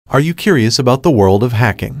Are you curious about the world of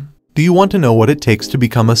hacking? Do you want to know what it takes to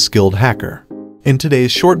become a skilled hacker? In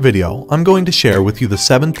today's short video, I'm going to share with you the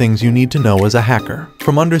 7 things you need to know as a hacker.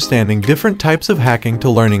 From understanding different types of hacking to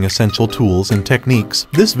learning essential tools and techniques,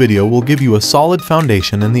 this video will give you a solid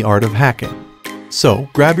foundation in the art of hacking. So,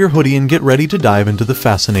 grab your hoodie and get ready to dive into the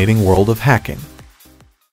fascinating world of hacking.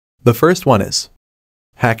 The first one is: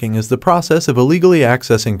 hacking is the process of illegally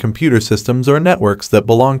accessing computer systems or networks that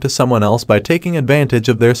belong to someone else by taking advantage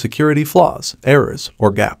of their security flaws, errors,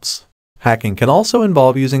 or gaps. Hacking can also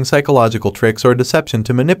involve using psychological tricks or deception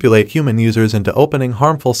to manipulate human users into opening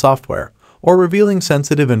harmful software, or revealing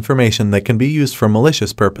sensitive information that can be used for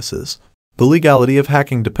malicious purposes. The legality of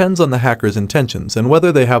hacking depends on the hacker's intentions and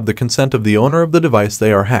whether they have the consent of the owner of the device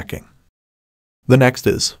they are hacking. The next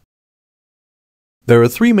is: there are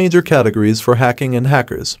 3 major categories for hacking and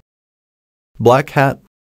hackers: black hat,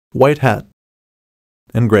 white hat,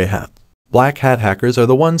 and gray hat. Black hat hackers are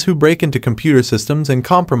the ones who break into computer systems and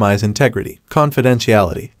compromise integrity,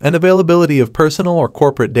 confidentiality, and availability of personal or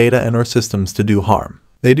corporate data and/or systems to do harm.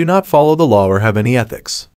 They do not follow the law or have any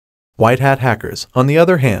ethics. White hat hackers, on the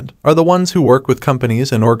other hand, are the ones who work with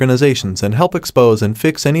companies and organizations and help expose and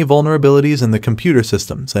fix any vulnerabilities in the computer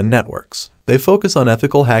systems and networks. They focus on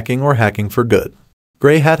ethical hacking or hacking for good.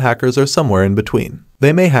 Gray hat hackers are somewhere in between.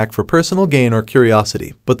 They may hack for personal gain or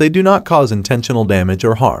curiosity, but they do not cause intentional damage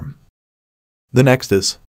or harm. The next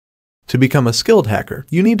is: to become a skilled hacker,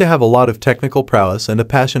 you need to have a lot of technical prowess and a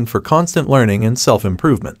passion for constant learning and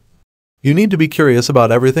self-improvement. You need to be curious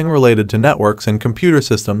about everything related to networks and computer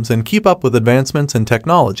systems and keep up with advancements in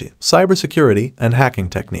technology, cybersecurity, and hacking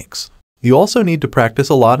techniques. You also need to practice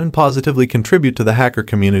a lot and positively contribute to the hacker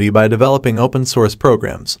community by developing open-source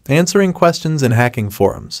programs, answering questions in hacking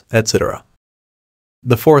forums, etc.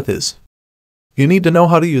 The fourth is: you need to know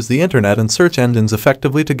how to use the internet and search engines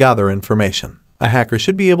effectively to gather information. A hacker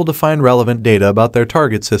should be able to find relevant data about their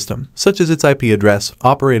target system, such as its IP address,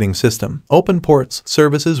 operating system, open ports,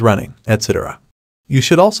 services running, etc. You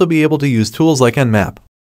should also be able to use tools like Nmap,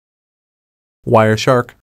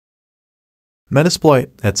 Wireshark, Metasploit,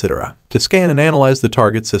 etc. to scan and analyze the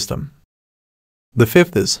target system. The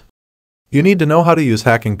fifth is: you need to know how to use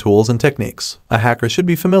hacking tools and techniques. A hacker should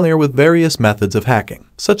be familiar with various methods of hacking,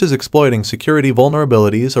 such as exploiting security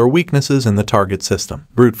vulnerabilities or weaknesses in the target system,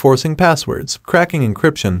 brute forcing passwords, cracking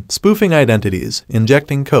encryption, spoofing identities,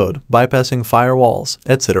 injecting code, bypassing firewalls,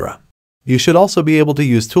 etc. You should also be able to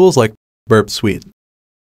use tools like Burp Suite,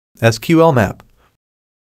 SQL Map,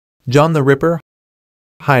 John the Ripper,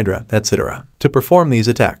 Hydra, etc. to perform these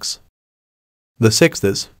attacks. The sixth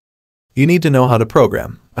is: you need to know how to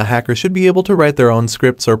program. A hacker should be able to write their own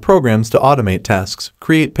scripts or programs to automate tasks,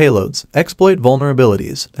 create payloads, exploit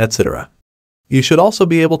vulnerabilities, etc. You should also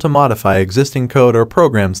be able to modify existing code or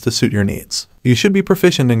programs to suit your needs. You should be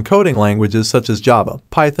proficient in coding languages such as Java,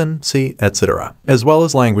 Python, C, etc., as well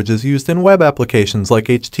as languages used in web applications like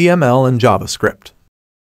HTML and JavaScript.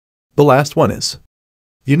 The last one is: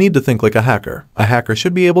 you need to think like a hacker. A hacker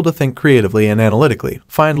should be able to think creatively and analytically,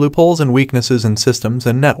 find loopholes and weaknesses in systems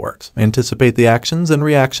and networks, anticipate the actions and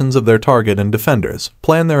reactions of their target and defenders,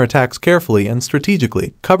 plan their attacks carefully and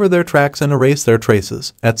strategically, cover their tracks and erase their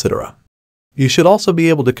traces, etc. You should also be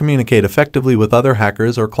able to communicate effectively with other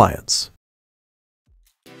hackers or clients.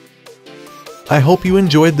 I hope you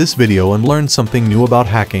enjoyed this video and learned something new about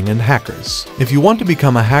hacking and hackers. If you want to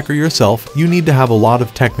become a hacker yourself, you need to have a lot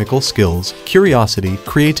of technical skills, curiosity,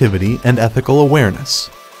 creativity, and ethical awareness.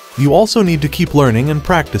 You also need to keep learning and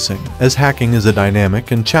practicing, as hacking is a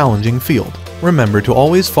dynamic and challenging field. Remember to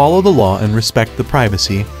always follow the law and respect the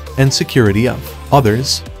privacy and security of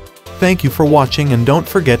others. Thank you for watching, and don't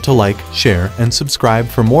forget to like, share, and subscribe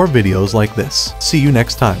for more videos like this. See you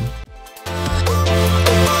next time.